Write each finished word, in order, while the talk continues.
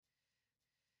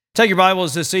Take your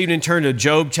Bibles this evening, turn to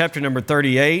Job chapter number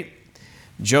 38.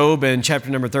 Job and chapter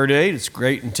number 38. It's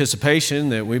great anticipation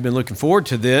that we've been looking forward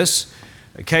to this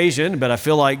occasion, but I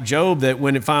feel like Job, that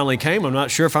when it finally came, I'm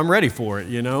not sure if I'm ready for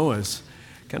it, It's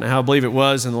kind of how I believe it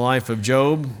was in the life of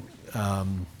Job.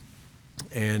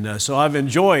 So I've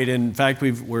enjoyed, in fact,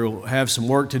 we'll have some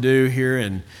work to do here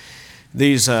in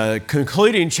these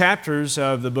concluding chapters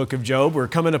of the book of Job. We're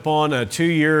coming upon a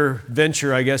 2-year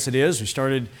venture, I guess it is. We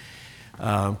started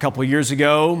a couple of years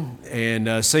ago,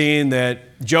 and seeing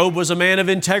that Job was a man of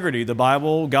integrity. The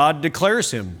Bible, God declares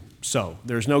him so.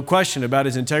 There's no question about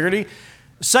his integrity.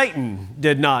 Satan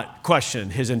did not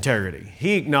question his integrity.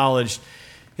 He acknowledged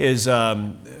his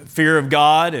fear of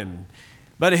God,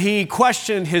 but he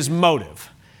questioned his motive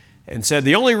and said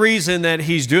the only reason that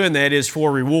he's doing that is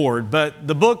for reward. But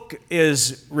the book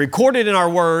is recorded in our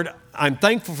Word. I'm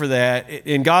thankful for that,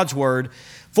 in God's Word,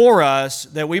 for us,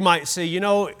 that we might see,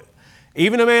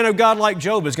 even a man of God like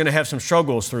Job is going to have some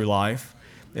struggles through life,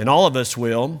 and all of us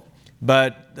will.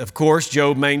 But, of course,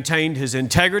 Job maintained his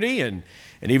integrity, and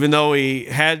even though he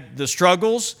had the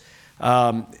struggles,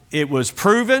 it was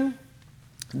proven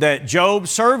that Job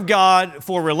served God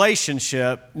for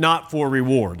relationship, not for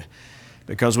reward.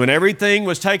 Because when everything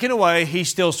was taken away, he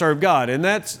still served God. And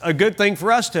that's a good thing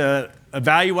for us to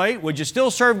evaluate. Would you still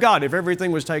serve God if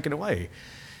everything was taken away?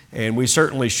 And we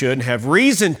certainly should, and have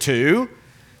reason to,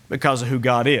 because of who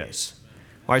God is.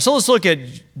 All right, so let's look at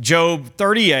Job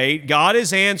 38. God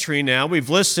is answering now. We've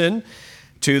listened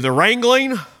to the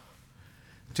wrangling,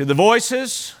 to the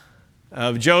voices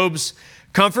of Job's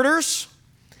comforters,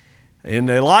 and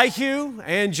Elihu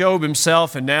and Job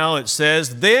himself. And now it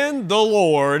says, then the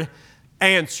Lord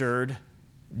answered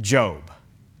Job.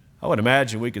 I would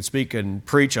imagine we could speak and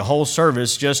preach a whole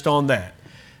service just on that.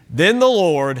 Then the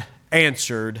Lord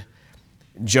answered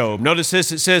Job. Notice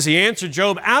this, it says, he answered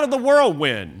Job out of the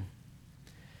whirlwind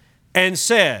and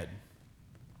said,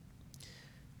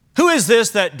 who is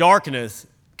this that darkeneth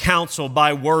counsel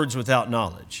by words without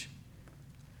knowledge?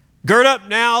 Gird up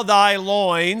now thy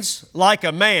loins like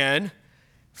a man,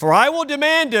 for I will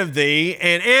demand of thee,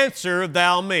 and answer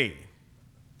thou me.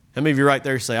 How many of you right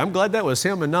there say, I'm glad that was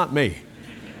him and not me?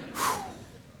 Whew,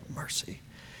 mercy.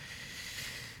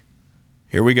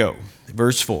 Here we go.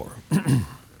 Verse 4.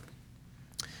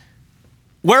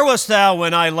 Where wast thou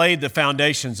when I laid the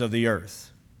foundations of the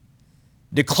earth?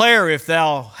 Declare if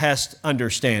thou hast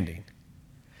understanding.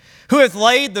 Who hath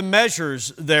laid the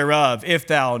measures thereof, if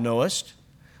thou knowest?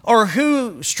 Or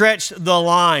who stretched the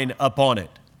line upon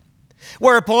it?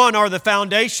 Whereupon are the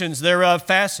foundations thereof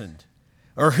fastened?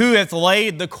 Or who hath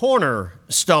laid the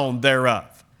cornerstone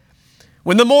thereof?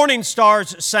 When the morning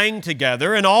stars sang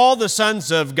together, and all the sons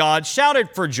of God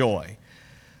shouted for joy.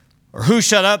 Or who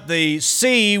shut up the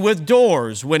sea with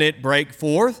doors when it brake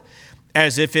forth,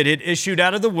 as if it had issued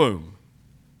out of the womb?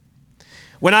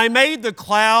 When I made the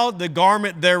cloud the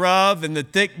garment thereof, and the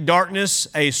thick darkness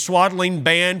a swaddling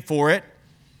band for it,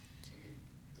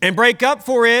 and break up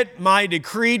for it my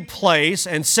decreed place,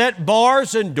 and set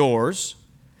bars and doors,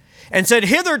 and said,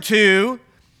 hitherto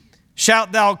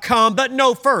shalt thou come, but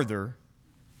no further,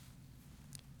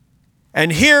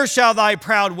 and here shall thy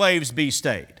proud waves be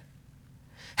stayed.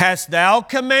 Hast thou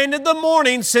commanded the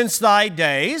morning since thy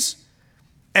days,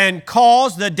 and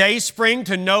caused the dayspring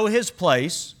to know his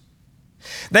place,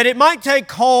 that it might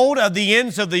take hold of the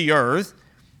ends of the earth,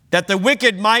 that the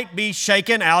wicked might be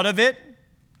shaken out of it?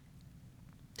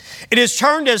 It is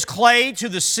turned as clay to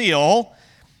the seal,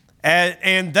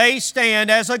 and they stand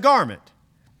as a garment.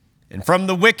 And from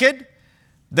the wicked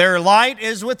their light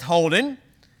is withholden,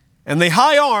 and the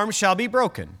high arm shall be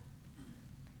broken.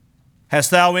 Hast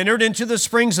thou entered into the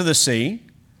springs of the sea?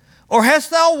 Or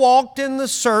hast thou walked in the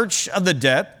search of the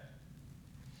depth?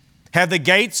 Have the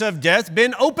gates of death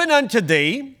been opened unto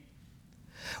thee?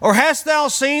 Or hast thou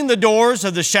seen the doors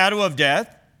of the shadow of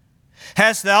death?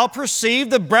 Hast thou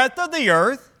perceived the breadth of the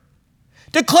earth?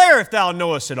 Declare if thou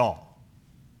knowest it all.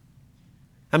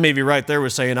 How many of you right there were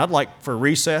saying, I'd like for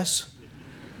recess?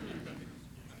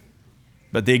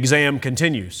 But the exam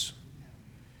continues.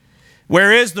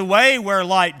 Where is the way where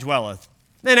light dwelleth?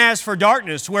 And as for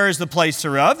darkness, where is the place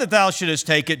thereof, that thou shouldest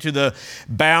take it to the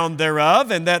bound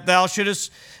thereof, and that thou shouldest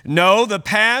know the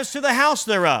paths to the house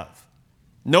thereof?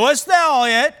 Knowest thou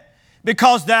it,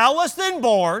 because thou wast then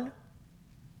born?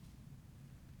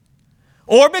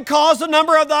 Or because the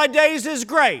number of thy days is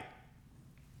great?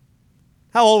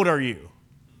 How old are you?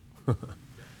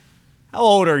 How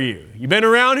old are you? You've been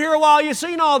around here a while, you've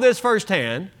seen all this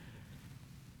firsthand.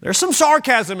 There's some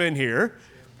sarcasm in here.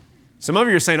 Some of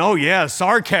you are saying, oh yeah,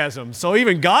 sarcasm. So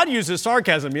even God uses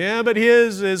sarcasm. Yeah, but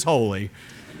His is holy.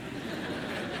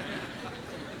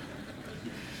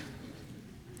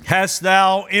 Hast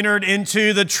thou entered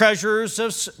into the treasuries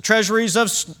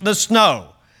of the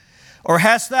snow? Or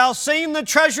hast thou seen the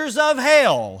treasures of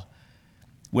hail,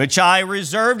 which I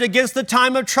reserved against the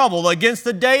time of trouble, against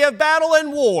the day of battle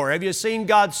and war? Have you seen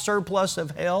God's surplus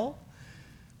of hail,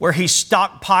 where He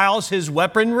stockpiles His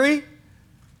weaponry?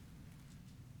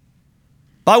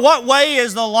 By what way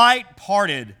is the light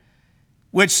parted,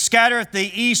 which scattereth the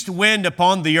east wind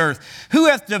upon the earth? Who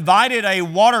hath divided a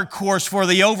watercourse for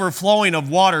the overflowing of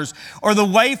waters, or the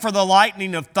way for the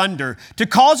lightning of thunder, to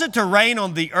cause it to rain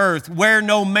on the earth where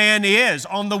no man is,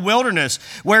 on the wilderness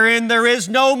wherein there is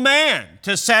no man,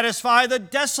 to satisfy the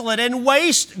desolate and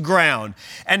waste ground,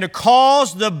 and to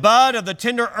cause the bud of the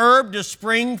tender herb to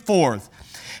spring forth?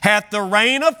 Hath the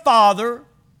rain a father?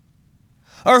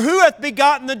 Or who hath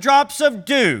begotten the drops of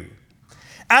dew?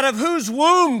 Out of whose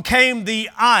womb came the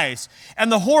ice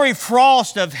and the hoary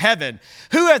frost of heaven?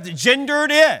 Who hath gendered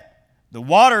it? The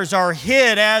waters are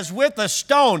hid as with a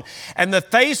stone, and the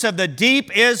face of the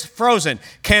deep is frozen.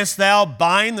 Canst thou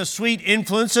bind the sweet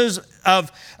influences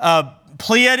of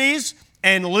Pleiades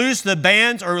and loose the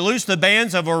bands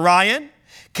of Orion?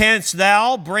 Canst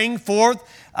thou bring forth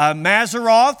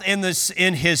Mazzaroth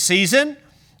in his season?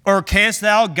 Or canst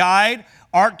thou guide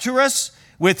Arcturus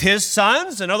with his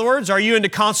sons? In other words, are you into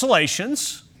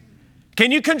constellations?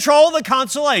 Can you control the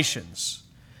constellations?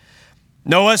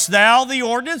 Knowest thou the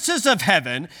ordinances of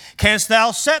heaven? Canst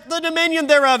thou set the dominion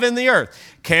thereof in the earth?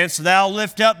 Canst thou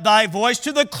lift up thy voice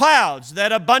to the clouds,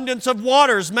 that abundance of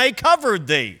waters may cover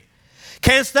thee?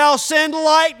 Canst thou send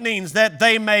lightnings that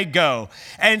they may go,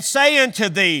 and say unto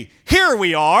thee, Here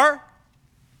we are?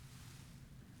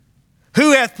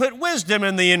 Who hath put wisdom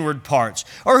in the inward parts?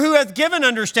 Or who hath given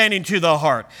understanding to the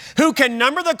heart? Who can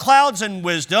number the clouds in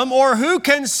wisdom? Or who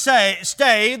can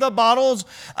stay the bottles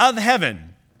of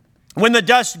heaven? When the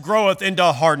dust groweth into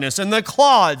hardness, and the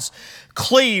clods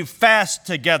cleave fast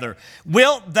together,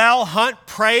 wilt thou hunt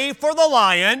prey for the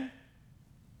lion?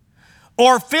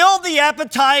 Or fill the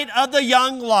appetite of the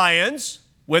young lions,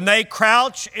 when they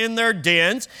crouch in their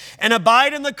dens and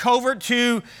abide in the covert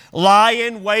to lie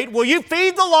in wait? Will you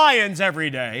feed the lions every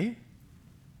day?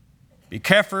 Be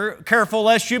careful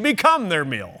lest you become their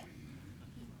meal.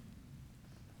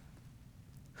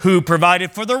 Who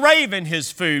provided for the raven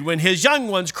his food when his young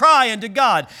ones cry unto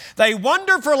God? They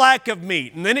wonder for lack of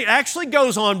meat. And then it actually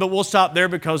goes on, but we'll stop there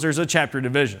because there's a chapter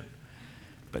division.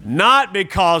 But not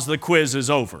because the quiz is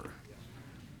over.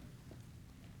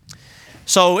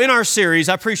 So in our series,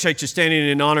 I appreciate you standing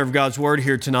in honor of God's Word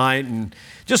here tonight, and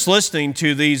just listening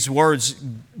to these words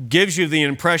gives you the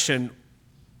impression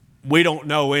we don't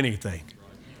know anything.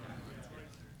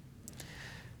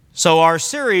 So our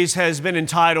series has been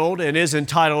entitled and is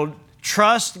entitled,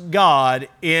 Trust God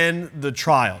in the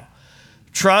Trial.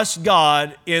 Trust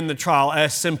God in the trial.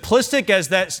 As simplistic as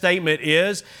that statement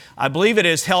is, I believe it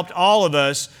has helped all of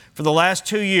us for the last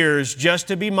 2 years just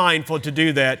to be mindful to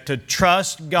do that, to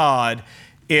trust God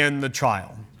in the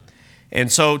trial. And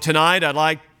so tonight I'd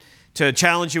like to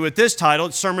challenge you with this title.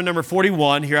 It's sermon number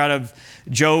 41 here out of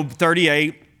Job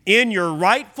 38. In your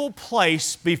rightful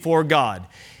place before God.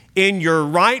 In your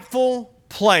rightful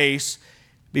place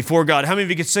before God. How many of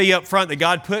you can see up front that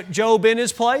God put Job in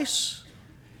his place?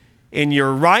 In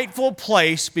your rightful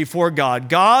place before God.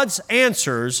 God's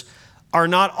answers are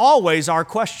not always our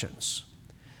questions.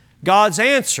 God's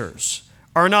answers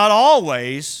are not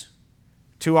always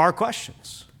to our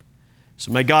questions.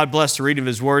 So may God bless the reading of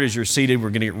His Word as you're seated. We're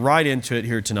going to get right into it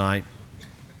here tonight.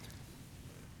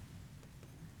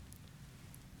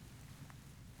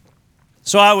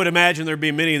 So I would imagine there'd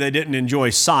be many that didn't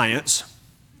enjoy science.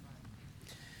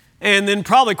 And then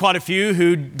probably quite a few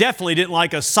who definitely didn't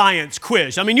like a science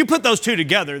quiz. I mean, you put those two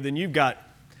together, then you've got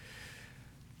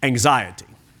anxiety.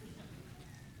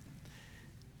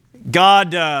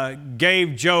 God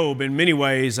gave Job in many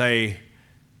ways a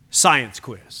science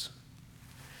quiz.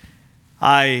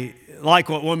 I like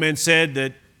what one man said,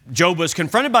 that Job was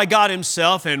confronted by God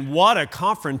Himself, and what a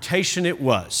confrontation it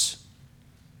was.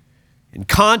 In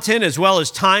content as well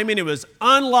as timing, it was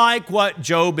unlike what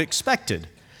Job expected.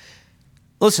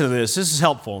 Listen to this. This is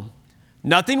helpful.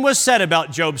 Nothing was said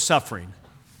about Job's suffering.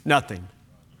 Nothing.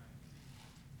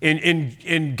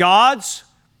 In God's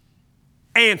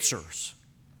answers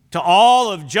to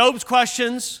all of Job's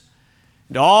questions,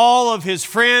 to all of his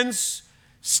friends'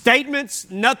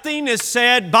 statements, nothing is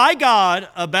said by God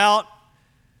about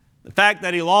the fact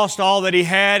that he lost all that he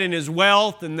had in his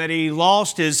wealth, and that he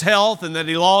lost his health, and that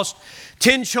he lost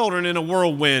 10 children in a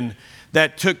whirlwind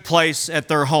that took place at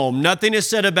their home. Nothing is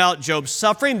said about Job's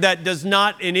suffering. That does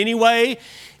not in any way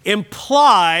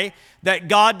imply that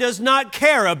God does not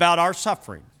care about our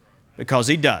suffering, because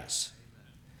He does.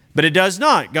 But it does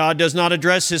not. God does not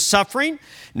address his suffering.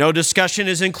 No discussion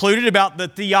is included about the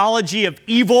theology of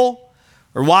evil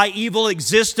or why evil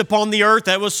exists upon the earth.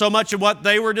 That was so much of what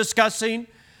they were discussing.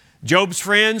 Job's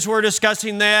friends were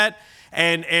discussing that.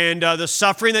 And the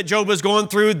suffering that Job was going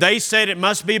through, they said it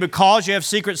must be because you have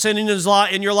secret sin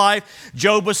in your life.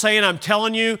 Job was saying, I'm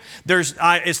telling you,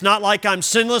 it's not like I'm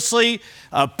sinlessly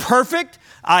perfect.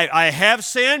 I have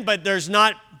sinned, but there's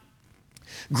not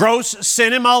gross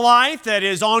sin in my life that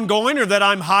is ongoing or that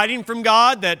I'm hiding from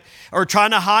God or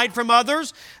trying to hide from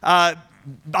others.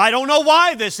 I don't know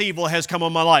why this evil has come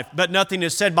on my life, but nothing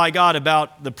is said by God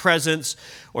about the presence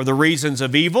or the reasons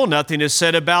of evil. Nothing is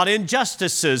said about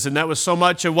injustices, and that was so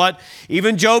much of what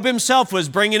even Job himself was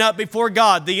bringing up before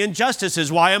God, the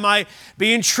injustices. Why am I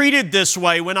being treated this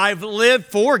way when I've lived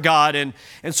for God? And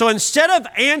so instead of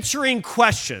answering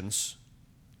questions,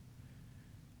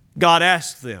 God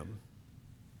asked them.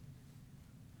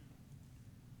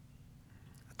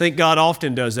 I think God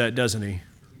often does that, doesn't he?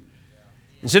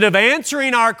 Instead of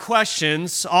answering our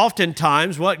questions,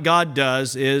 oftentimes what God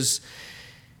does is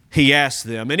he asks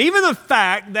them. And even the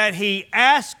fact that he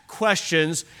asks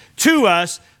questions to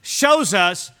us shows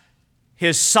us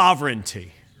his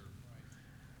sovereignty.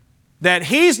 That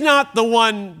he's not the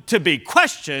one to be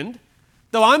questioned,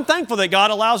 though I'm thankful that God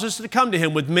allows us to come to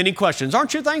him with many questions.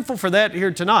 Aren't you thankful for that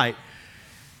here tonight?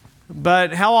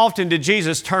 But how often did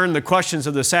Jesus turn the questions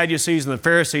of the Sadducees and the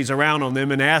Pharisees around on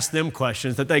them and ask them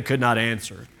questions that they could not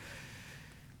answer?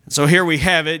 So here we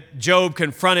have it, Job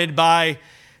confronted by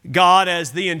God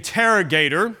as the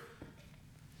interrogator.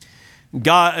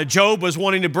 Job was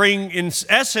wanting to bring, in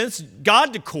essence,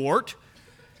 God to court,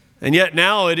 and yet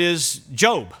now it is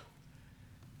Job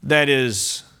that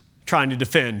is trying to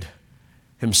defend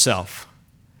himself.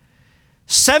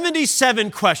 77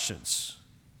 questions.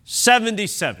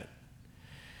 77.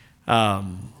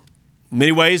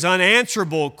 Many ways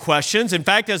unanswerable questions. In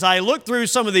fact, as I look through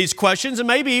some of these questions, and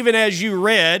maybe even as you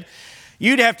read,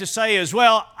 you'd have to say as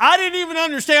well, I didn't even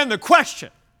understand the question,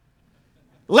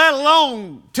 let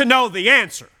alone to know the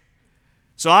answer.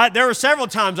 So there were several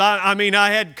times, I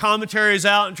had commentaries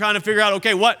out and trying to figure out,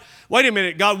 okay, wait a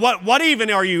minute, God, what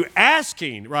even are you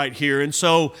asking right here? And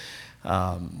so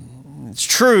it's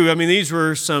true. These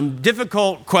were some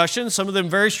difficult questions, some of them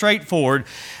very straightforward.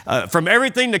 From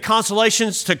everything to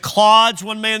constellations to clods,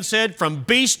 one man said, from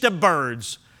beasts to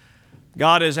birds.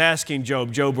 God is asking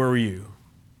Job, where were you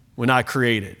when I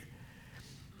created?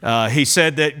 He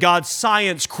said that God's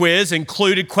science quiz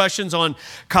included questions on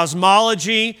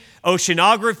cosmology,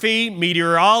 oceanography,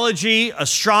 meteorology,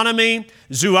 astronomy,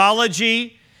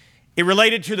 zoology. It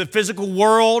related to the physical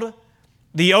world,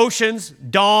 the oceans,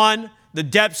 dawn, the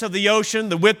depths of the ocean,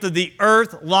 the width of the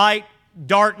earth, light,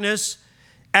 darkness,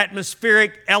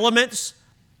 atmospheric elements,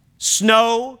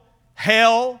 snow,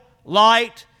 hail,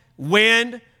 light,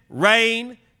 wind,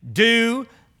 rain, dew,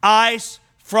 ice,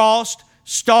 frost,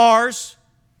 stars.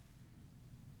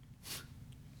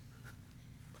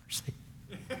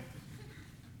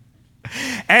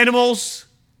 Animals,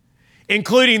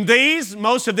 including these,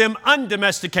 most of them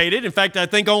undomesticated. In fact, I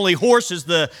think only horse is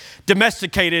the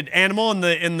domesticated animal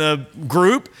in the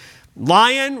group.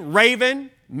 Lion,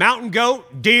 raven, mountain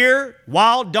goat, deer,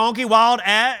 wild donkey, wild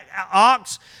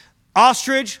ox,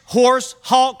 ostrich, horse,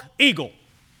 hawk, eagle.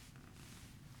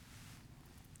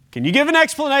 Can you give an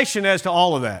explanation as to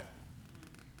all of that?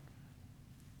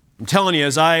 I'm telling you,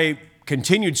 as I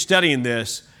continued studying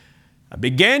this, I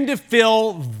began to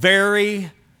feel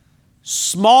very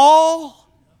small,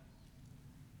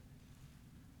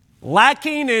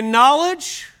 lacking in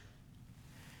knowledge,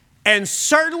 and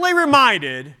certainly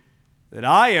reminded that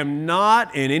I am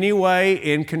not in any way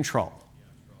in control.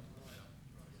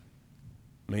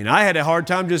 I had a hard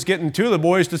time just getting two of the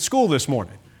boys to school this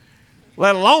morning,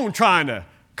 let alone trying to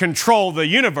control the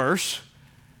universe.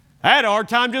 I had a hard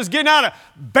time just getting out of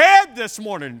bed this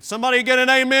morning. Somebody get an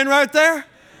amen right there?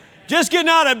 Just getting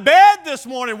out of bed this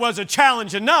morning was a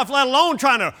challenge enough, let alone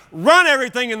trying to run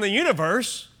everything in the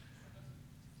universe.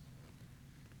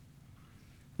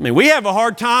 We have a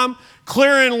hard time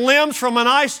clearing limbs from an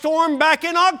ice storm back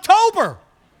in October.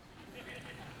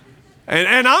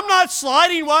 And I'm not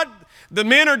slighting what the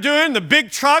men are doing, the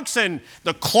big trucks and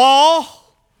the claw.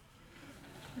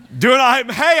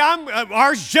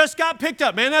 Ours just got picked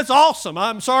up. Man, that's awesome.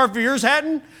 I'm sorry if yours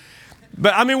hadn't.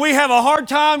 But we have a hard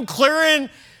time clearing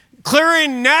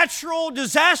natural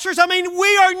disasters.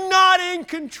 We are not in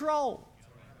control.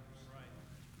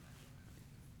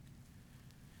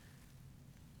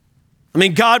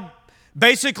 God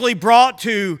basically brought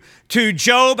to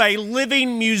Job a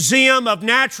living museum of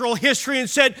natural history and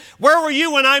said, where were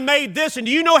you when I made this? And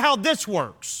do you know how this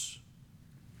works?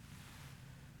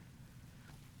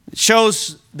 It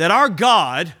shows that our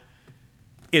God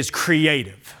is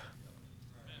creative.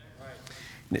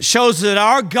 It shows that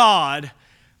our God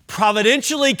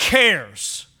providentially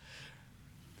cares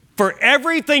for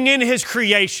everything in His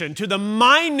creation, to the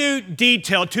minute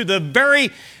detail, to the very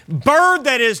bird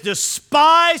that is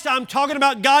despised. I'm talking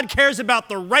about God cares about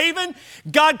the raven.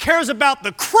 God cares about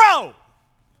the crow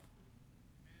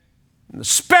and the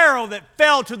sparrow that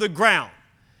fell to the ground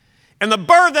and the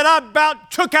bird that I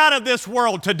about took out of this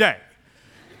world today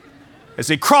as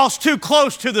he crossed too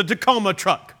close to the Tacoma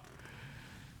truck.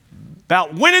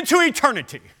 About went into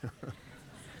eternity.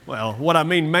 Well, what I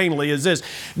mean mainly is this.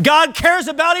 God cares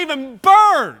about even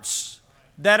birds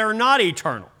that are not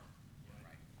eternal.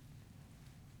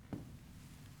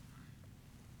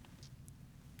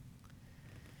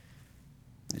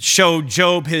 It showed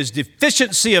Job his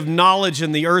deficiency of knowledge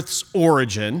in the earth's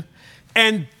origin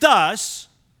and thus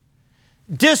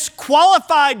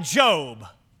disqualified Job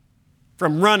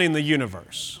from running the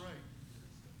universe.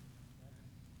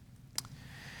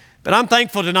 But I'm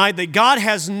thankful tonight that God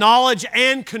has knowledge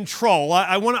and control.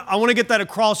 I want to get that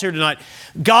across here tonight.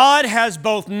 God has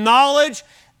both knowledge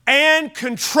and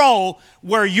control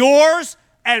where yours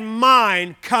and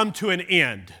mine come to an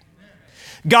end.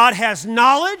 God has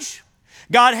knowledge.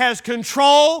 God has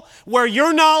control where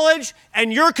your knowledge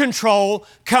and your control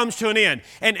comes to an end.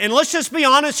 And let's just be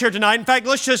honest here tonight. In fact,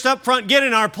 let's just up front get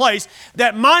in our place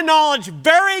that my knowledge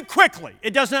very quickly,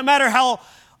 it doesn't matter how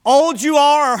old you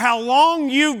are or how long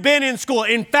you've been in school.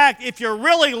 In fact, if you're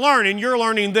really learning, you're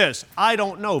learning this. I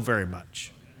don't know very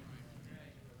much.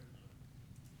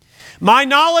 My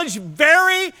knowledge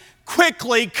very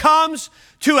quickly comes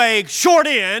to a short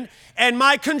end, and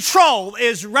my control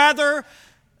is rather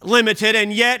limited,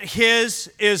 and yet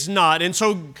His is not. And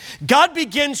so God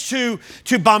begins to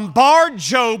bombard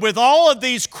Job with all of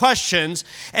these questions,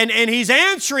 and He's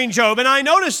answering Job. And I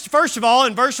noticed, first of all,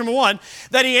 in verse number 1,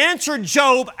 that He answered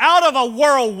Job out of a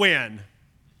whirlwind.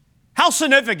 How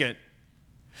significant.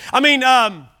 I mean,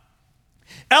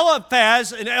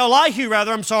 Elihu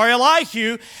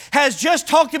has just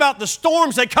talked about the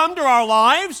storms that come to our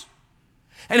lives,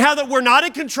 and how that we're not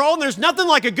in control, and there's nothing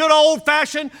like a good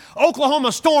old-fashioned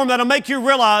Oklahoma storm that'll make you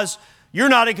realize you're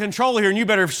not in control here and you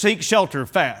better seek shelter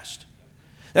fast.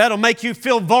 That'll make you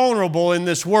feel vulnerable in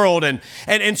this world. And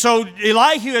so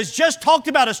Elihu has just talked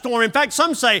about a storm. In fact,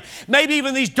 some say maybe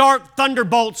even these dark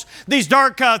thunderbolts, these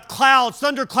dark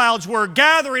thunder clouds were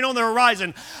gathering on the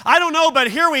horizon. I don't know, but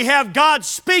here we have God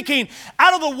speaking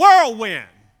out of the whirlwind.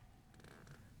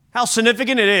 How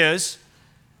significant it is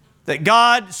that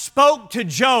God spoke to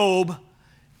Job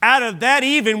out of that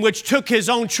even which took his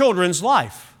own children's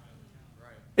life.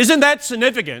 Isn't that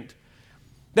significant?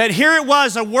 That here it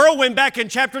was, a whirlwind back in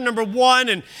chapter number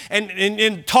 1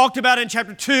 and talked about in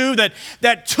chapter 2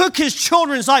 that took his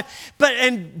children's life,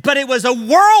 but it was a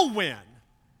whirlwind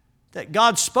that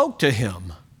God spoke to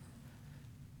him.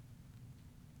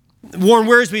 Warren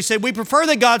Wiersbe said, we prefer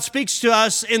that God speaks to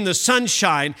us in the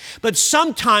sunshine, but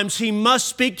sometimes He must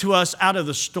speak to us out of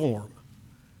the storm.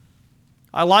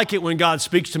 I like it when God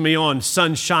speaks to me on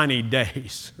sunshiny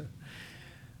days.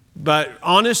 But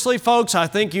honestly, folks, I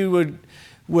think you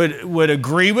would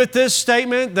agree with this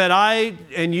statement that I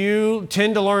and you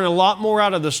tend to learn a lot more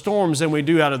out of the storms than we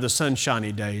do out of the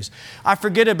sunshiny days. I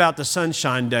forget about the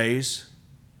sunshine days,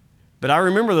 but I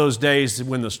remember those days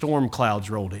when the storm clouds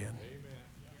rolled in.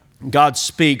 God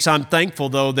speaks. I'm thankful,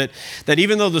 though, that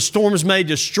even though the storms may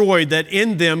destroy, that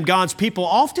in them God's people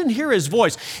often hear His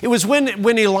voice. It was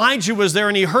when Elijah was there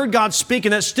and he heard God speak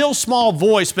in that still small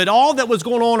voice, but all that was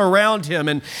going on around him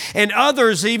and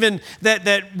others even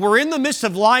that were in the midst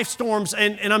of life storms.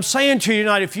 And I'm saying to you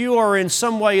tonight, if you are in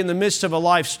some way in the midst of a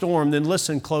life storm, then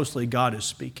listen closely. God is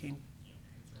speaking.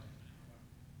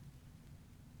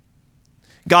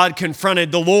 God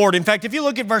confronted the Lord. In fact, if you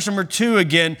look at verse number 2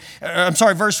 again,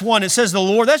 verse 1, it says the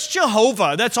Lord. That's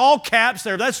Jehovah. That's all caps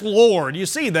there. That's Lord. You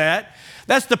see that?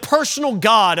 That's the personal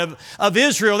God of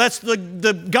Israel. That's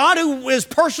the God who is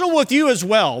personal with you as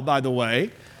well, by the way.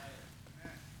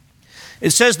 It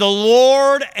says, the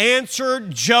Lord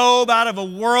answered Job out of a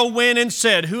whirlwind and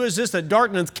said, who is this that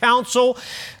darkeneth counsel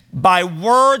by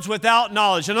words without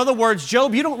knowledge? In other words,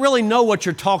 Job, you don't really know what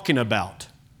you're talking about.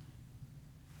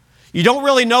 You don't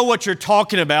really know what you're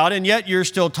talking about, and yet you're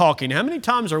still talking. How many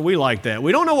times are we like that?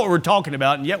 We don't know what we're talking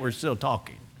about, and yet we're still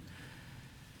talking.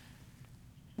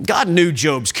 God knew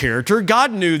Job's character.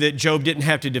 God knew that Job didn't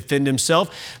have to defend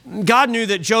himself. God knew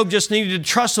that Job just needed to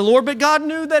trust the Lord, but God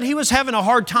knew that he was having a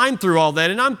hard time through all that,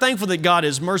 and I'm thankful that God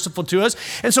is merciful to us.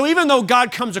 And so even though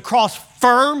God comes across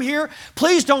firm here,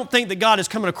 please don't think that God is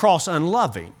coming across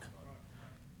unloving.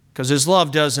 because his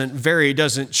love doesn't vary,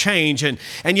 doesn't change. And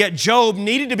yet Job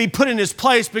needed to be put in his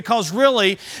place because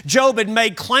really Job had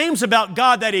made claims about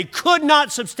God that he could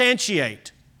not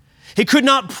substantiate. He could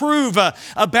not prove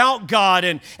about God.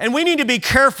 And we need to be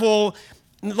careful,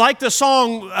 like the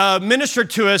song ministered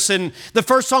to us in the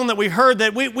first song that we heard,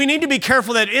 that we need to be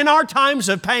careful that in our times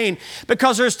of pain,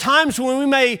 because there's times when we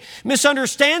may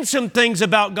misunderstand some things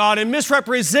about God and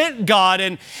misrepresent God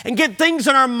and get things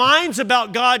in our minds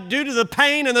about God due to the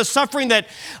pain and the suffering that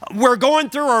we're going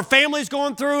through or our family's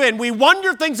going through, and we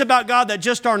wonder things about God that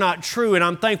just are not true. And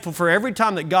I'm thankful for every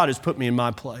time that God has put me in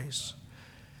my place.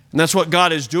 And that's what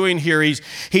God is doing here.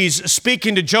 He's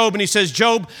speaking to Job and he says,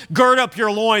 Job, gird up your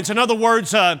loins. In other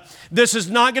words, this is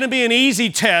not going to be an easy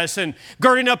test. And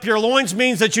girding up your loins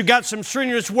means that you've got some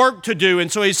strenuous work to do.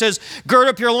 And so he says, gird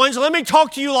up your loins. Let me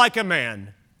talk to you like a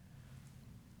man.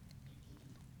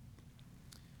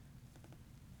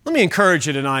 Let me encourage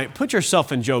you tonight. Put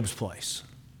yourself in Job's place.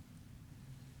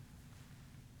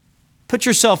 Put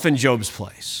yourself in Job's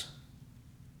place.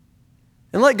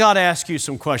 And let God ask you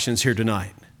some questions here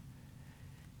tonight.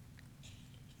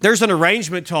 There's an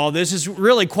arrangement to all this. It's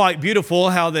really quite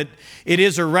beautiful how that it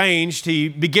is arranged. He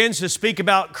begins to speak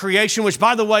about creation, which,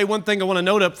 by the way, one thing I want to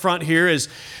note up front here is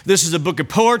this is a book of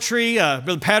poetry.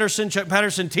 Brother Patterson, Chuck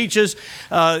Patterson teaches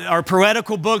our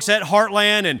poetical books at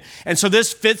Heartland. And so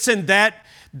this fits in that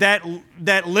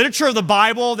literature of the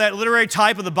Bible, that literary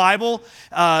type of the Bible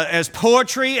as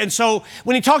poetry. And so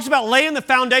when he talks about laying the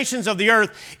foundations of the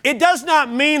earth, it does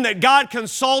not mean that God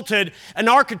consulted an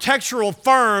architectural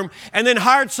firm and then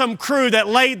hired some crew that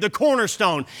laid the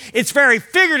cornerstone. It's very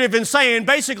figurative in saying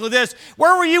basically this: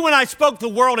 where were you when I spoke the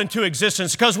world into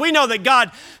existence? Because we know that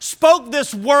God spoke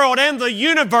this world and the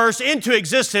universe into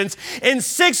existence in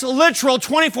 6 literal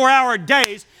 24-hour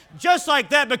days. Just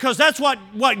like that, because that's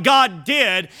what God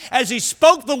did as He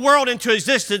spoke the world into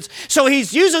existence. So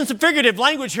He's using some figurative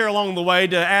language here along the way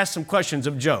to ask some questions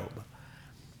of Job.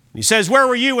 He says, where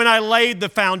were you when I laid the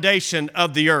foundation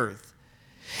of the earth?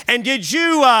 And did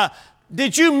you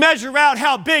measure out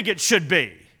how big it should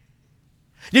be?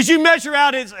 Did you measure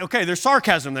out okay, there's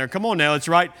sarcasm there. Come on now, it's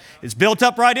right. It's built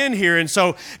up right in here. And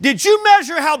so, did you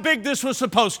measure how big this was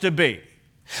supposed to be?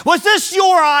 Was this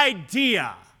your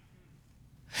idea?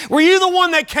 Were you the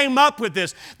one that came up with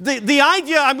this? The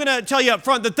idea, I'm going to tell you up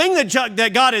front, the thing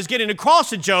that God is getting across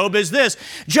to Job is this: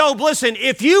 Job, listen,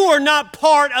 if you are not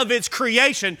part of its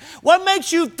creation, what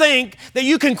makes you think that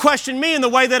you can question me in the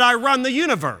way that I run the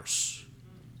universe?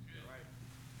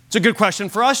 It's a good question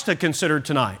for us to consider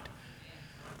tonight.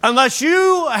 Unless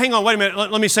you, hang on, wait a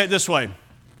minute, let me say it this way.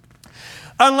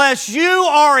 Unless you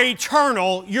are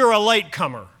eternal, you're a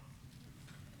latecomer.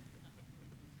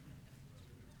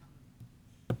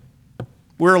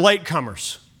 We're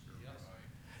latecomers.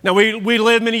 Now, we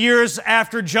live many years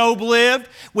after Job lived.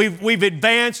 We've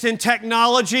advanced in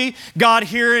technology. God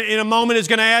here in a moment is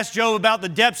going to ask Job about the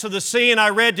depths of the sea. And I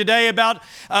read today about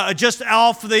just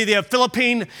off the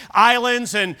Philippine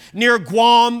Islands and near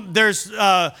Guam, there's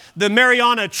the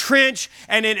Mariana Trench.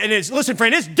 And it's, listen,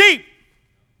 friend, it's deep.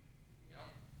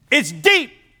 It's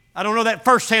deep. I don't know that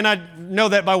firsthand. I know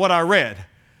that by what I read.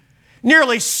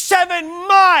 Nearly 7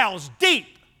 miles deep.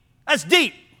 That's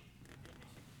deep.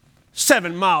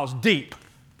 7 miles deep.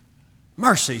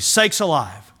 Mercy, sakes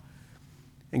alive.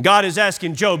 And God is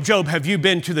asking Job, have you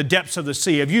been to the depths of the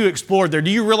sea? Have you explored there?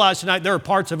 Do you realize tonight there are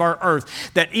parts of our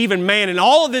earth that even man in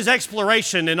all of his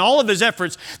exploration and all of his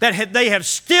efforts that they have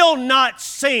still not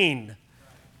seen?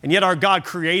 And yet our God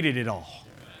created it all.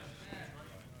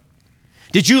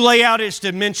 Did you lay out its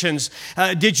dimensions?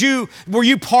 Were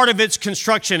you part of its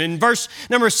construction? In verse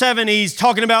number 7, he's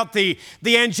talking about the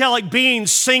angelic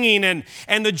beings singing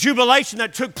and the jubilation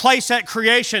that took place at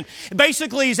creation.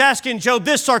 Basically, he's asking Job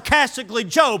this sarcastically: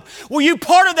 Job, were you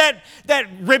part of that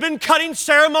ribbon cutting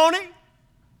ceremony?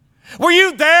 Were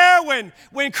you there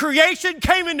when creation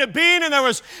came into being and there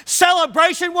was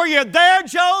celebration? Were you there,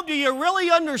 Job? Do you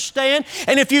really understand?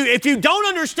 And if you don't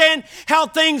understand how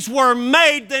things were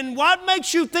made, then what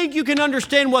makes you think you can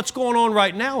understand what's going on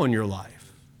right now in your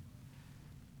life?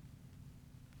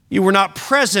 You were not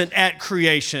present at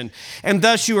creation, and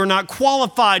thus you are not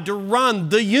qualified to run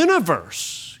the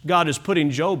universe. God is putting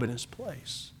Job in his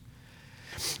place.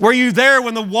 Were you there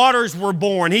when the waters were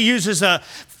born? He uses a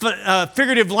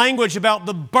figurative language about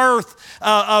the birth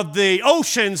of the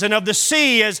oceans and of the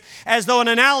sea as though an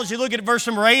analogy. Look at verse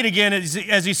number 8 again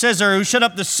as he says there, who shut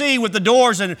up the sea with the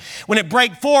doors and when it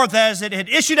brake forth as it had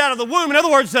issued out of the womb. In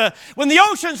other words, when the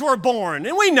oceans were born.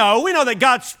 And we know that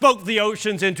God spoke the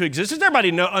oceans into existence.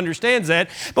 Everybody understands that.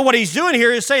 But what he's doing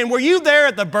here is saying, were you there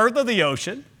at the birth of the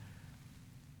ocean?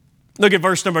 Look at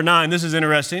verse number 9. This is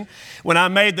interesting. When I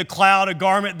made the cloud a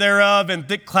garment thereof and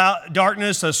thick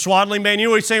darkness a swaddling band. You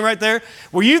know what he's saying right there?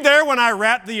 Were you there when I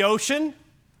wrapped the ocean?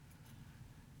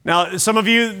 Now, some of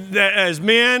you as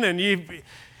men, and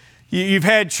you've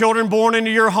had children born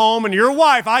into your home, and your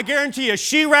wife, I guarantee you,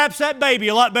 she wraps that baby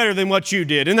a lot better than what you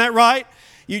did. Isn't that right?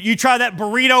 You try that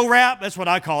burrito wrap. That's what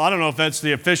I call it. I don't know if that's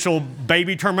the official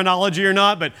baby terminology or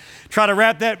not, but try to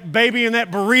wrap that baby in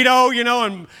that burrito,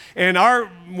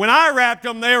 when I wrapped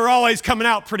them, they were always coming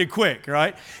out pretty quick,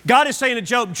 right? God is saying to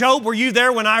Job, Job, were you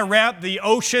there when I wrapped the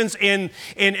oceans and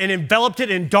enveloped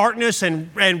it in darkness and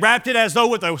wrapped it as though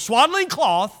with a swaddling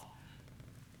cloth?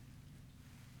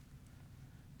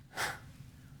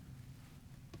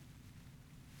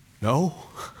 No.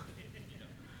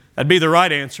 That'd be the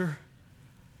right answer.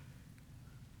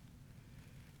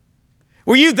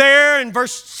 Were you there in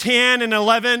verse 10 and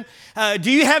 11?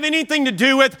 Do you have anything to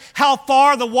do with how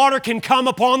far the water can come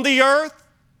upon the earth?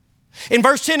 In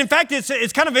verse 10, in fact,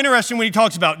 it's kind of interesting when he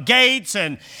talks about gates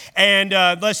and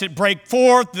lest it break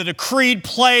forth, the decreed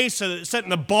place,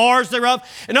 setting the bars thereof.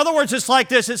 In other words, it's like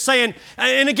this. It's saying,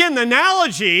 and again, the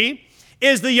analogy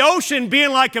is the ocean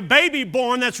being like a baby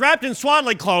born that's wrapped in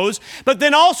swaddling clothes, but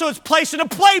then also it's placed in a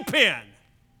playpen.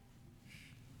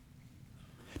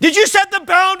 Did you set the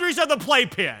boundaries of the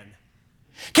playpen?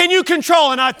 Can you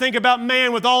control? And I think about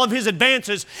man with all of his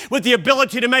advances, with the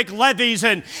ability to make levees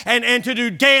and to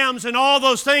do dams and all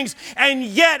those things. And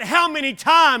yet, how many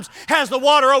times has the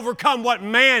water overcome what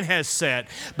man has set?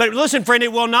 But listen, friend,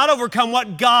 it will not overcome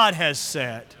what God has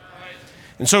set.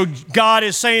 And so God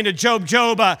is saying to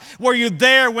Job, were you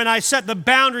there when I set the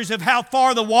boundaries of how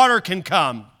far the water can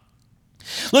come?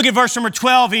 Look at verse number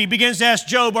 12. He begins to ask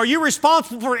Job, are you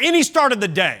responsible for any start of the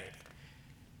day?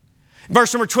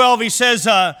 Verse number 12, he says,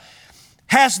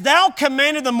 hast thou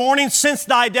commanded the morning since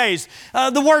thy days?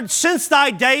 The word since thy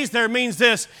days there means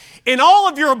this. In all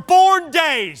of your born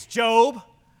days, Job,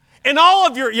 in all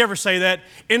of your, you ever say that?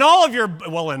 In all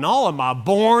of my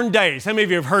born days. How many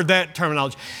of you have heard that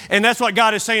terminology? And that's what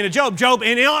God is saying to Job. Job,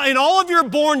 in all of your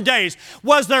born days,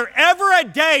 was there ever a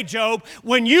day, Job,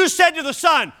 when you said to the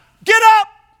sun, get up,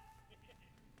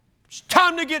 it's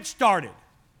time to get started?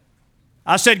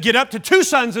 I said get up to 2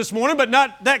 suns this morning, but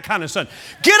not that kind of sun.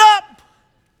 Get up!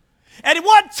 And at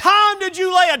what time did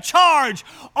you lay a charge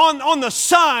on the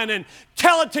sun and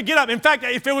tell it to get up? In fact,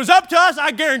 if it was up to us,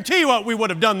 I guarantee you what we would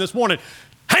have done this morning.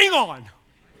 Hang on.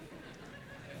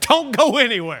 Don't go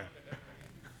anywhere.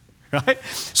 Right?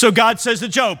 So God says to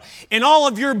Job, in all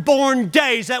of your born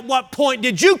days, at what point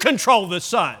did you control the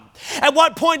sun? At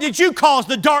what point did you cause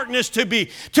the darkness to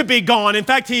be gone? In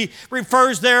fact, he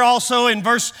refers there also in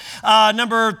verse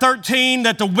number 13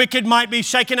 that the wicked might be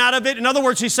shaken out of it. In other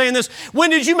words, he's saying this, when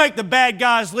did you make the bad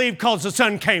guys leave because the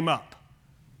sun came up?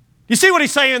 You see what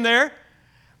he's saying there?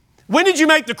 When did you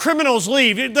make the criminals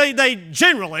leave? They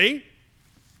generally,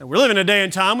 and we're living in a day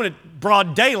and time when at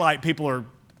broad daylight people are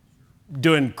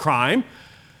doing crime,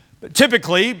 but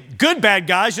typically good bad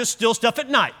guys just steal stuff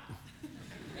at night.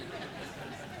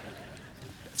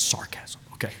 Sarcasm.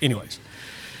 Okay, anyways.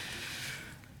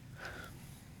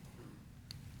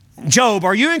 Job,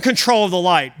 are you in control of the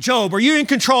light? Job, are you in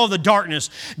control of the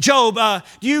darkness? Job,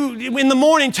 in the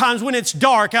morning times when it's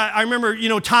dark, I remember,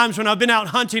 times when I've been out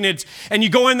hunting, and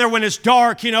you go in there when it's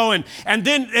dark, and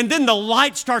then the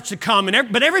light starts to come,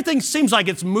 but everything seems like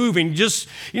it's moving, just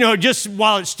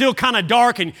while it's still kind of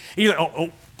dark, and you're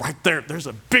like, right there's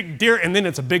a big deer, and then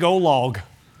it's a big old log.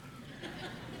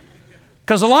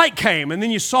 Because the light came, and then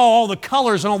you saw all the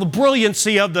colors and all the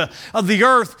brilliancy of the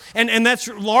earth. And that's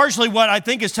largely what I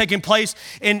think is taking place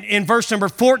in verse number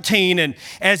 14. And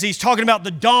as he's talking about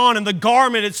the dawn and the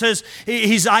garment, it says,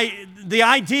 the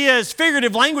idea is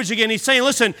figurative language again. He's saying,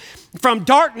 listen, from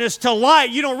darkness to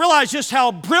light, you don't realize just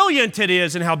how brilliant it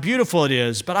is and how beautiful it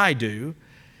is, but I do.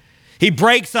 He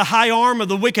breaks the high arm of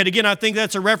the wicked. Again, I think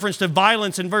that's a reference to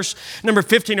violence in verse number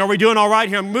 15. Are we doing all right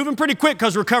here? I'm moving pretty quick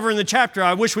because we're covering the chapter.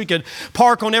 I wish we could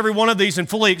park on every one of these and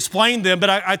fully explain them, but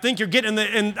I think you're getting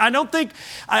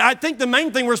I think the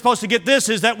main thing we're supposed to get this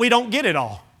is that we don't get it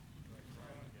all.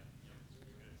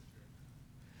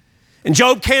 And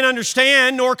Job can't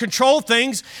understand nor control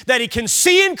things that he can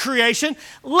see in creation,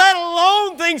 let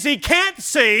alone things he can't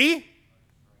see.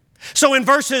 So in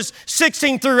verses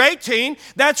 16 through 18,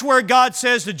 that's where God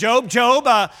says to Job,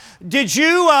 do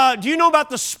you know about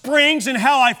the springs and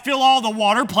how I fill all the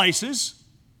water places?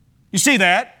 You see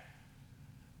that?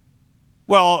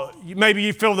 Well, maybe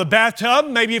you fill the bathtub,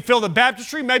 maybe you fill the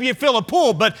baptistry, maybe you fill a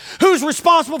pool, but who's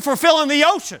responsible for filling the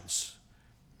oceans?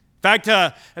 In fact,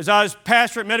 as I was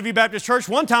pastor at Meadowview Baptist Church,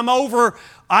 one time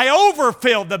I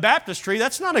overfilled the baptistry.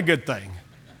 That's not a good thing.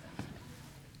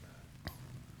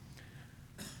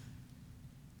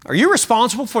 Are you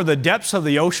responsible for the depths of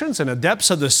the oceans and the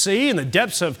depths of the sea and the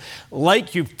depths of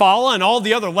Lake Eufaula and all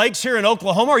the other lakes here in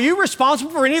Oklahoma? Are you responsible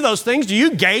for any of those things? Do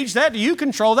you gauge that? Do you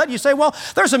control that? You say, well,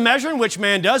 there's a measure in which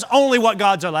man does only what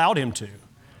God's allowed him to.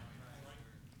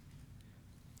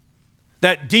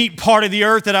 That deep part of the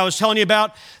earth that I was telling you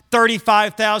about,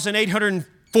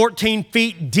 35,814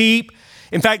 feet deep.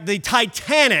 In fact, the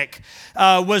Titanic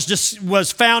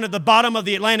was found at the bottom of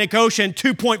the Atlantic Ocean,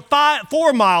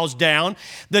 2.4 miles down.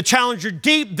 The Challenger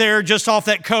Deep there, just off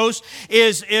that coast,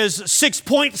 is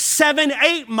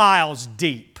 6.78 miles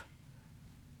deep.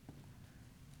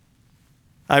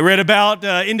 I read about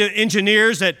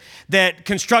engineers that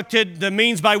constructed the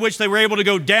means by which they were able to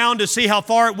go down to see how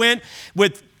far it went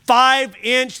with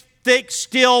 5-inch thick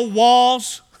steel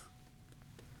walls.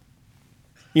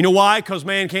 You know why? Because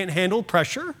man can't handle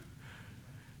pressure.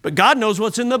 But God knows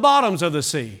what's in the bottoms of the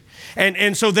sea.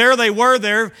 And so there they were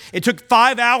there. It took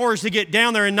 5 hours to get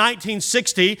down there in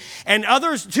 1960. And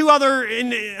two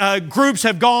other groups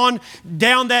have gone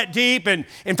down that deep. And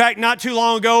in fact, not too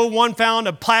long ago, one found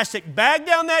a plastic bag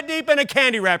down that deep and a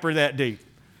candy wrapper that deep.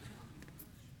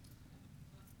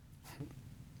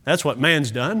 That's what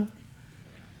man's done.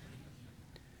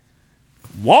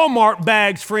 Walmart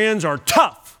bags, friends, are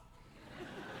tough.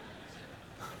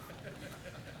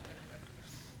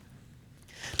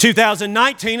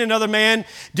 2019, another man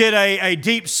did a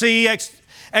deep sea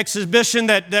exhibition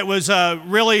that was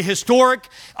really historic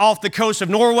off the coast of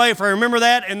Norway, if I remember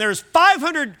that. And there's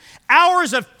 500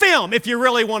 hours of film if you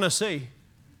really want to see.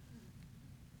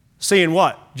 Seeing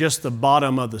what? Just the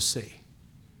bottom of the sea.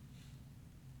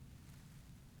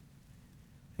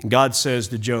 And God says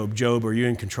to Job, Job, are you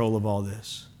in control of all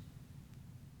this?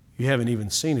 You haven't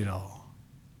even seen it all.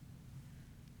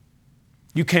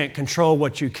 You can't control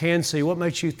what you can see. What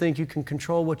makes you think you can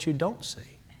control what you don't see?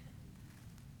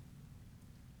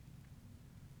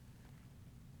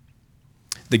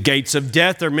 The gates of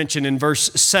death are mentioned in verse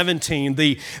 17.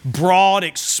 The broad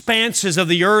expanses of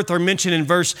the earth are mentioned in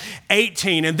verse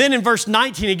 18. And then in verse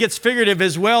 19, it gets figurative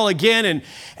as well again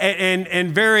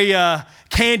and very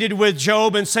candid with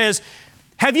Job and says,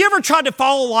 have you ever tried to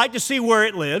follow light to see where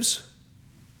it lives?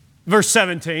 Verse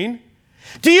 17.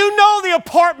 Do you know the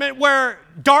apartment where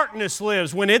darkness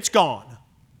lives when it's gone?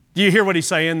 Do you hear what he's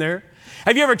saying there?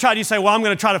 Have you ever tried, you say, well, I'm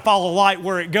going to try to follow light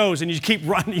where it goes, and you keep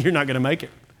running, you're not going to make it.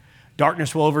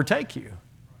 Darkness will overtake you.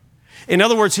 In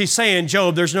other words, he's saying,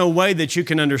 Job, there's no way that you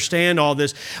can understand all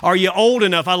this. Are you old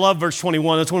enough? I love verse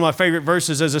 21. That's one of my favorite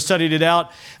verses as I studied it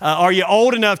out. Are you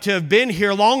old enough to have been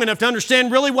here long enough to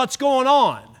understand really what's going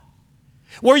on?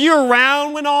 Were you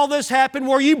around when all this happened?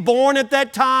 Were you born at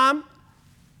that time?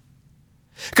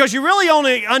 Because you really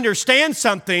only understand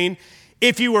something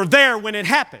if you were there when it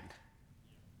happened.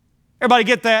 Everybody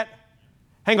get that?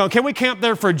 Hang on, can we camp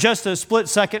there for just a split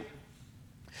second?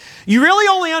 You really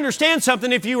only understand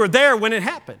something if you were there when it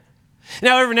happened.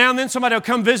 Now, every now and then somebody will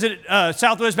come visit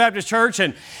Southwest Baptist Church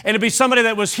and it'll be somebody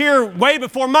that was here way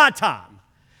before my time.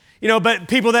 You know, but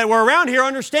people that were around here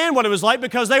understand what it was like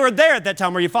because they were there at that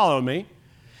time. Are you following me?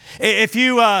 If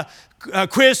you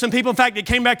quiz some people. In fact, it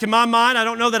came back to my mind. I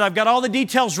don't know that I've got all the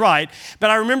details right,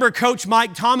 but I remember Coach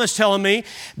Mike Thomas telling me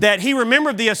that he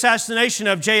remembered the assassination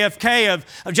of JFK,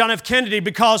 of John F. Kennedy,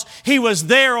 because he was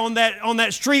there on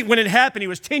that street when it happened. He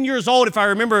was 10 years old, if I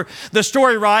remember the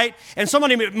story right, and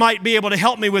somebody might be able to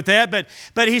help me with that,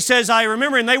 but he says, I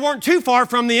remember, and they weren't too far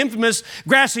from the infamous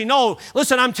grassy knoll.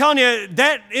 Listen, I'm telling you,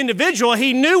 that individual,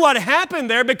 he knew what happened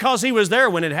there because he was there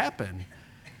when it happened.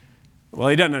 Well,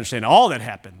 he doesn't understand all that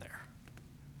happened there.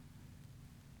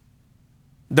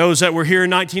 Those that were here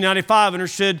in 1995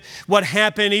 understood what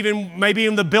happened, maybe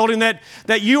in the building that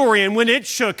you were in when it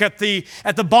shook at the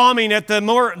bombing at the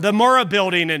Murrah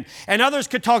building, and others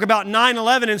could talk about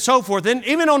 9/11 and so forth. And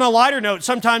even on a lighter note,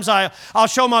 sometimes I'll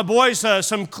show my boys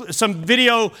some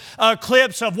video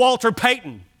clips of Walter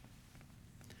Payton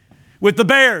with the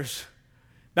Bears.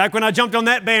 Back when I jumped on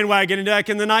that bandwagon back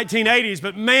in the 1980s.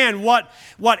 But man, what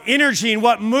energy and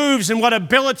what moves and what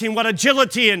ability and what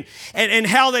agility and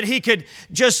how that he could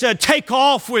just take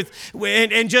off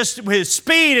and just with his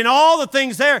speed and all the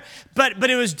things there. But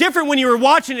it was different when you were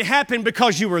watching it happen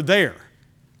because you were there.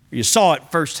 You saw it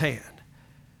firsthand.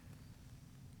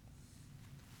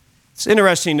 It's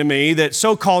interesting to me that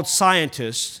so-called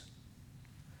scientists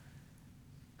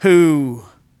who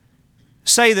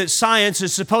say that science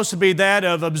is supposed to be that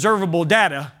of observable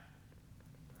data,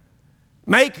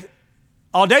 make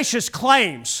audacious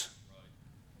claims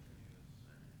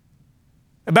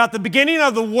about the beginning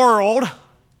of the world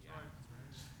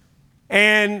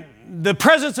and the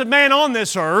presence of man on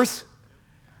this earth,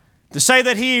 to say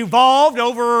that he evolved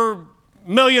over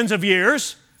millions of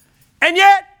years, And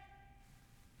yet,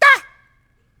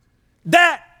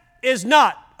 that is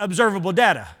not observable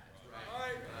data.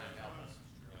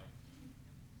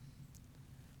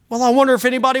 Well, I wonder if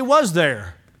anybody was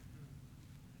there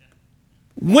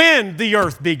when the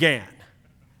earth began.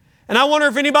 And I wonder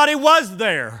if anybody was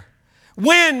there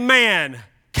when man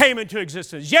came into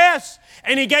existence. Yes,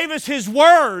 and he gave us his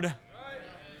word.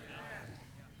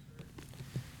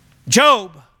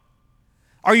 Job,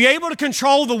 are you able to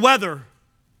control the weather?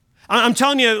 I'm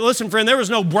telling you, listen, friend, there was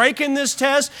no break in this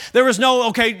test. There was no,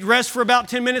 okay, rest for about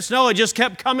 10 minutes. No, it just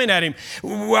kept coming at him.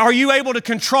 Are you able to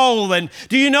control? And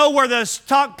do you know where the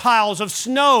stockpiles of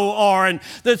snow are and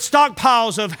the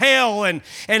stockpiles of hail and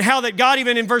how that God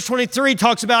even in verse 23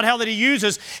 talks about how that he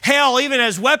uses hail even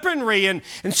as weaponry. And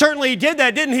certainly he did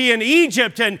that, didn't he, in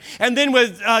Egypt and then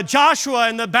with Joshua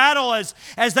and the battle as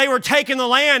they were taking the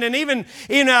land. And even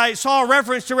I saw a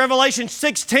reference to Revelation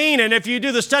 16. And if you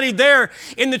do the study there,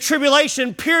 in the tribulation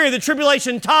period, the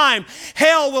tribulation time,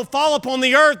 hail will fall upon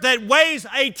the earth that weighs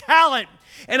a talent.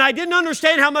 And I didn't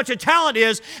understand how much a talent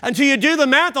is until you do the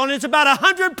math on it. It's about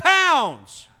 100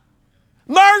 pounds.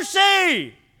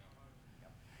 Mercy!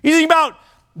 You think about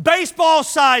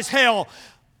baseball-size hail,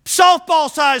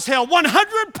 softball-size hail,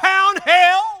 100-pound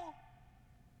hail.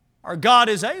 Our God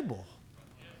is able.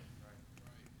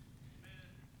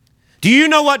 Do you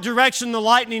know what direction the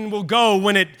lightning will go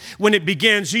when it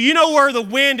begins? Do you know where the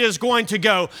wind is going to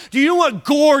go? Do you know what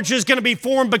gorge is going to be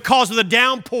formed because of the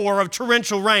downpour of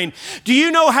torrential rain? Do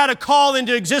you know how to call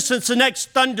into existence the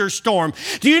next thunderstorm?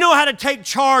 Do you know how to take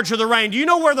charge of the rain? Do you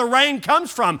know where the rain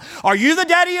comes from? Are you the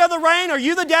daddy of the rain? Are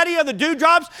you the daddy of the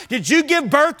dewdrops? Did you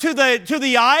give birth to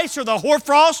the ice or the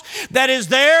hoarfrost that is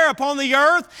there upon the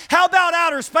earth? How about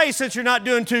outer space since you're not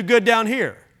doing too good down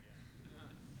here?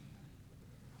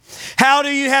 How do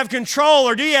you have control,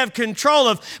 or do you have control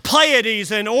of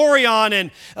Pleiades and Orion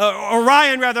and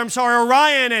Orion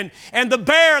and the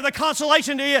bear, the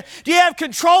constellation? Do you have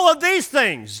control of these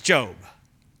things, Job?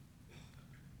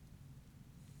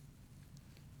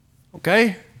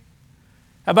 Okay.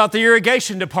 How about the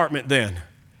irrigation department then?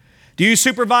 Do you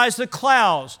supervise the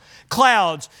clouds?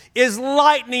 Clouds. Is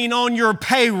lightning on your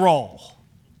payroll?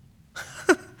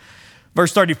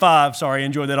 Verse 35, sorry, I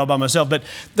enjoyed that all by myself, but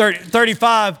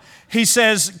 35, he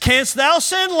says, canst thou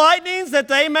send lightnings that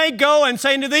they may go and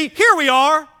say unto thee, here we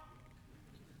are.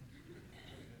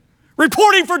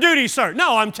 Reporting for duty, sir.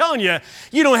 No, I'm telling you,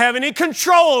 you don't have any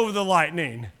control over the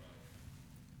lightning.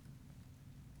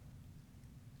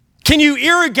 Can you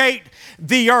irrigate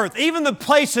the earth, even the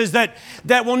places that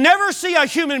will never see a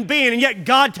human being, and yet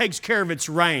God takes care of its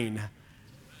rain?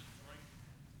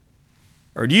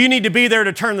 Or do you need to be there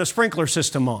to turn the sprinkler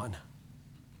system on?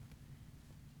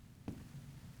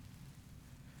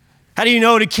 How do you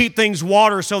know to keep things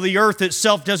water so the earth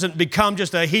itself doesn't become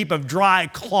just a heap of dry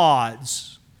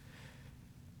clods?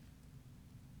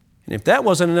 And if that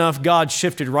wasn't enough, God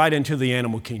shifted right into the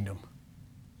animal kingdom.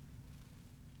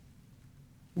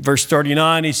 Verse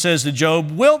 39, he says to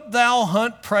Job, wilt thou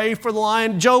hunt prey for the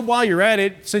lion? Job, while you're at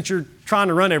it, since you're trying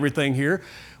to run everything here,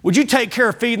 would you take care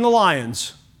of feeding the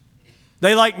lions?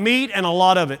 They like meat and a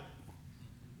lot of it.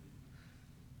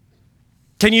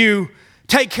 Can you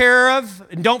take care of,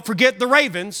 and don't forget the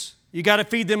ravens, you got to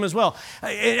feed them as well.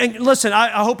 And listen,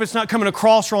 I hope it's not coming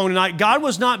across wrong tonight. God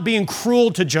was not being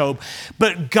cruel to Job,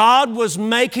 but God was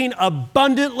making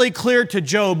abundantly clear to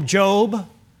Job, Job,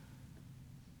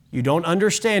 you don't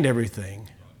understand everything,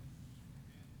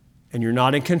 and you're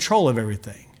not in control of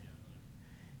everything.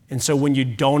 And so when you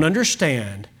don't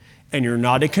understand and you're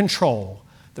not in control,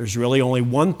 there's really only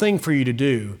one thing for you to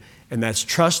do, and that's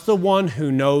trust the one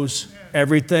who knows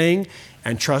everything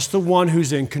and trust the one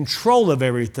who's in control of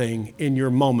everything in your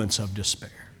moments of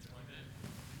despair.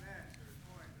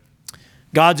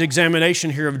 God's examination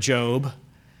here of Job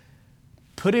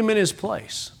put him in his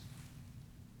place,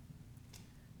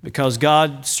 because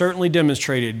God certainly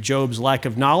demonstrated Job's lack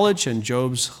of knowledge and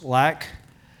Job's lack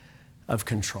of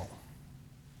control.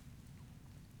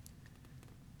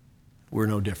 We're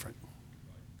no different.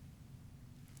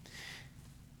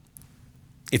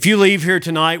 If you leave here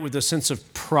tonight with a sense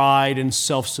of pride and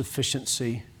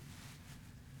self-sufficiency,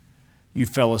 you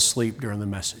fell asleep during the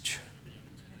message.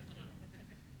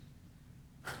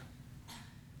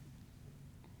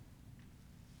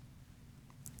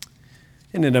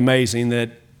 Isn't it amazing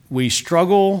that we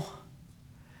struggle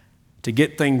to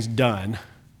get things done,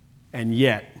 and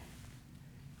yet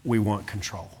we want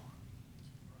control?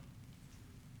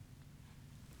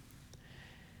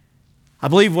 I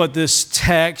believe what this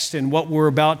text and what we're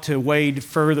about to wade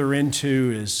further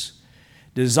into is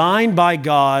designed by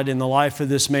God in the life of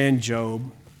this man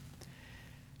Job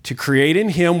to create in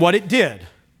him what it did,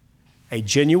 a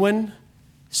genuine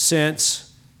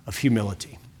sense of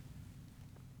humility.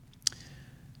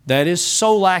 That is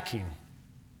so lacking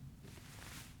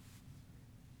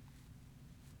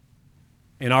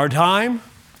in our time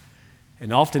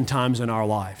and oftentimes in our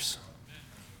lives.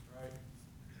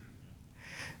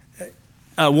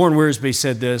 Warren Wiersbe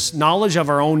said this: knowledge of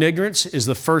our own ignorance is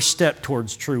the first step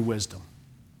towards true wisdom.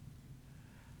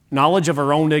 Knowledge of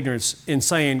our own ignorance in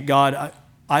saying, God,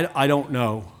 I don't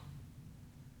know.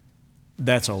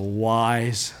 That's a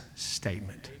wise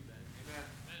statement.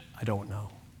 I don't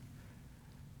know.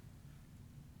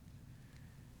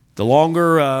 The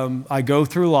longer I go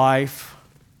through life,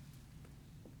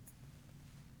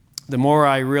 the more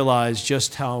I realize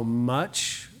just how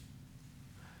much,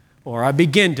 or I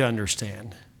begin to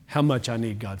understand how much I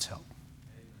need God's help.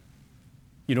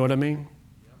 You know what I mean?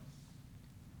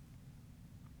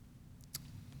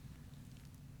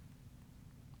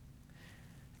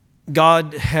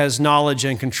 God has knowledge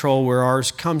and control where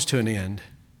ours comes to an end.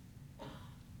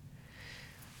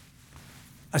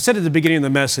 I said at the beginning of the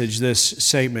message this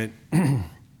statement: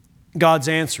 God's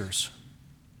answers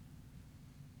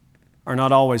are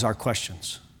not always our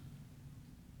questions.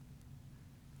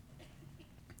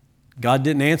 God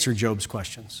didn't answer Job's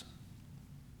questions.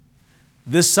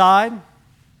 This side,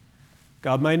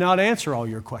 God may not answer all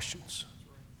your questions.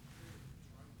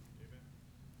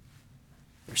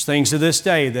 There's things to this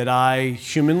day that I,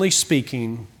 humanly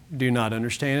speaking, do not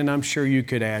understand, and I'm sure you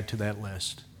could add to that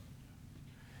list.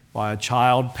 Why a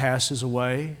child passes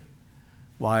away,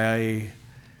 why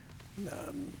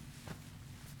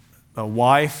a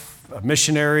wife, a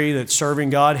missionary that's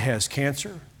serving God has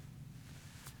cancer,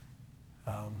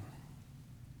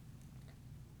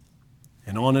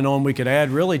 and on we could add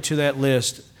really to that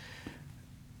list.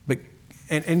 But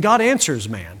and God answers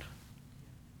man.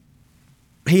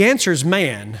 He answers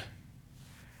man,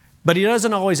 but He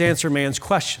doesn't always answer man's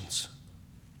questions.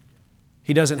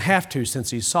 He doesn't have to, since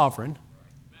He's sovereign.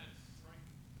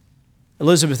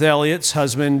 Elizabeth Elliot's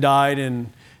husband died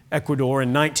in Ecuador in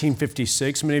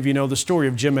 1956. Many of you know the story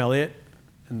of Jim Elliot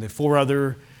and the 4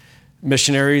 other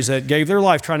missionaries that gave their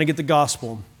life trying to get the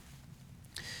gospel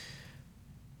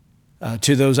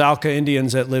to those Alca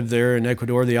Indians that lived there in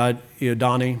Ecuador, the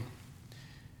Iodani.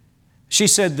 She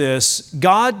said this: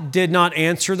 God did not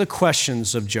answer the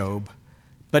questions of Job,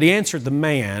 but He answered the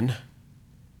man.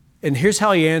 And here's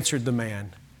how He answered the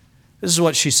man. This is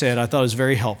what she said. I thought it was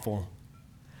very helpful.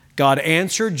 God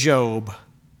answered Job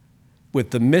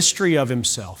with the mystery of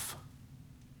Himself.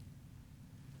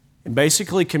 And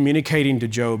basically communicating to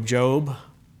Job, Job,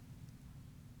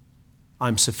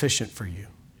 I'm sufficient for you.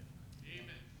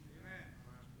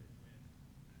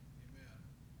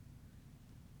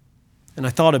 And I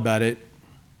thought about it.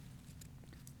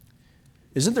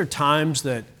 Isn't there times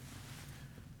that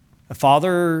a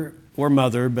father or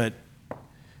mother, but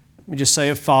let me just say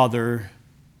a father,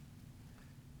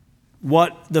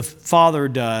 what the father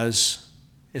does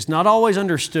is not always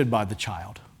understood by the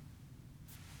child?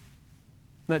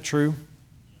 Isn't that true?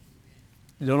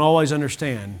 You don't always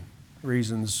understand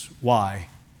reasons why.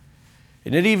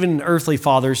 And it even earthly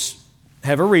fathers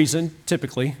have a reason,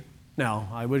 typically. Now,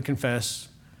 I would confess,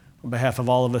 on behalf of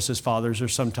all of us as fathers, or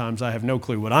sometimes I have no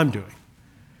clue what I'm doing.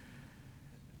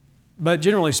 But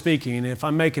generally speaking, if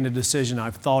I'm making a decision,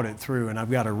 I've thought it through and I've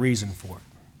got a reason for it,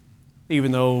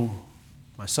 even though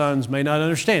my sons may not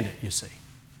understand it, you see.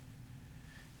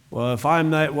 Well, if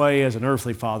I'm that way as an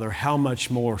earthly father, how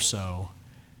much more so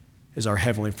is our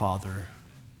Heavenly Father,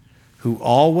 who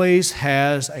always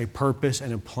has a purpose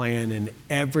and a plan in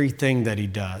everything that He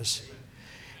does.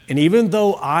 And even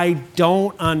though I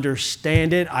don't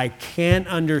understand it, I can't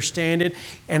understand it,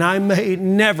 and I may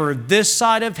never, this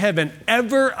side of heaven,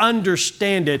 ever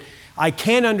understand it, I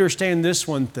can understand this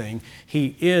one thing: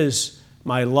 He is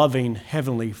my loving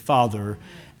Heavenly Father,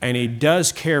 and He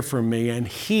does care for me, and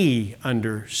He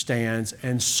understands,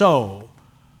 and so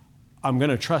I'm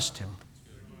going to trust Him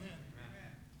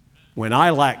when I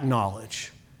lack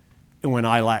knowledge and when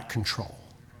I lack control.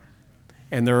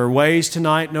 And there are ways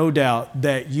tonight, no doubt,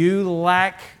 that you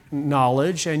lack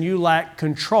knowledge and you lack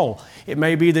control. It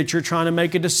may be that you're trying to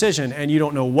make a decision and you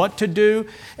don't know what to do.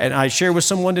 And I shared with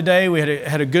someone today, we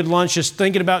had a good lunch just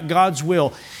thinking about God's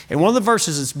will. And one of the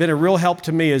verses that's been a real help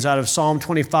to me is out of Psalm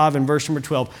 25 and verse number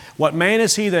 12. What man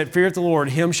is he that feareth the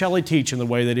Lord? Him shall He teach in the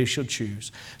way that he shall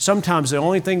choose. Sometimes the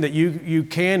only thing that you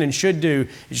can and should do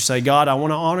is just say, God, I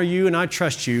want to honor you and I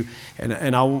trust you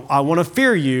and I want to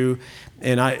fear you.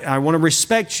 And I want to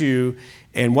respect you,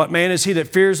 And what man is he that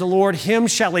fears the Lord? Him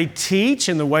shall he teach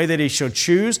in the way that he shall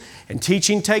choose. And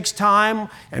teaching takes time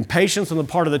and patience on the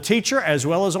part of the teacher as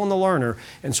well as on the learner.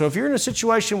 And so if you're in a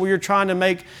situation where you're trying to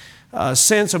make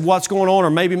sense of what's going on or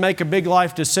maybe make a big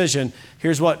life decision,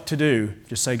 here's what to do.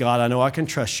 Just say, God, I know I can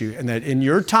trust you, and that in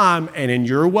your time and in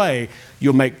your way,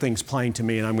 you'll make things plain to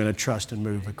me, and I'm going to trust and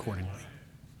move accordingly.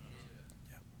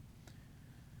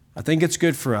 I think it's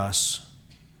good for us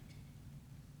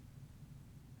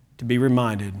to be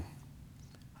reminded,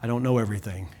 I don't know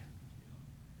everything,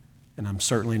 and I'm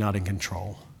certainly not in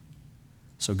control.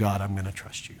 So God, I'm going to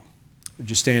trust you. Would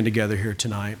you stand together here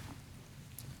tonight?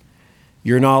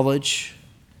 Your knowledge,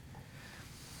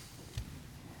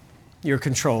 your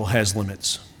control has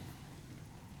limits.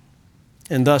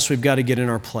 And thus we've got to get in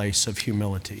our place of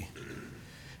humility.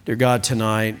 Dear God,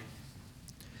 tonight,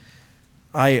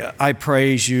 I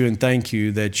praise you and thank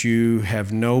you that you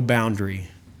have no boundary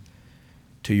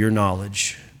to your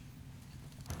knowledge.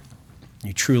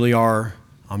 You truly are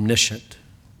omniscient.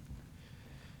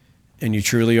 And you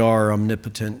truly are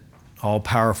omnipotent,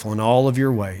 all-powerful in all of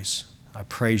your ways. I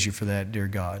praise you for that, dear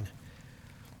God.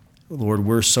 Lord,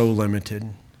 we're so limited.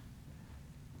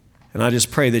 And I just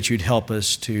pray that you'd help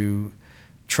us to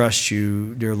trust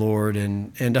you, dear Lord,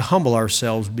 and to humble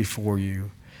ourselves before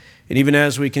you. And even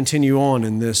as we continue on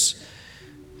in this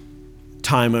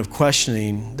time of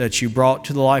questioning that you brought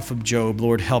to the life of Job,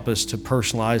 Lord, help us to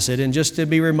personalize it and just to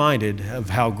be reminded of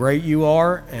how great you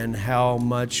are and how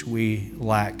much we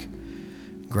lack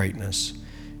greatness.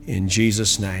 In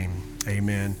Jesus' name,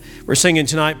 amen. We're singing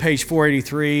tonight, page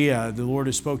 483. The Lord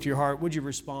has spoke to your heart. Would you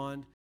respond?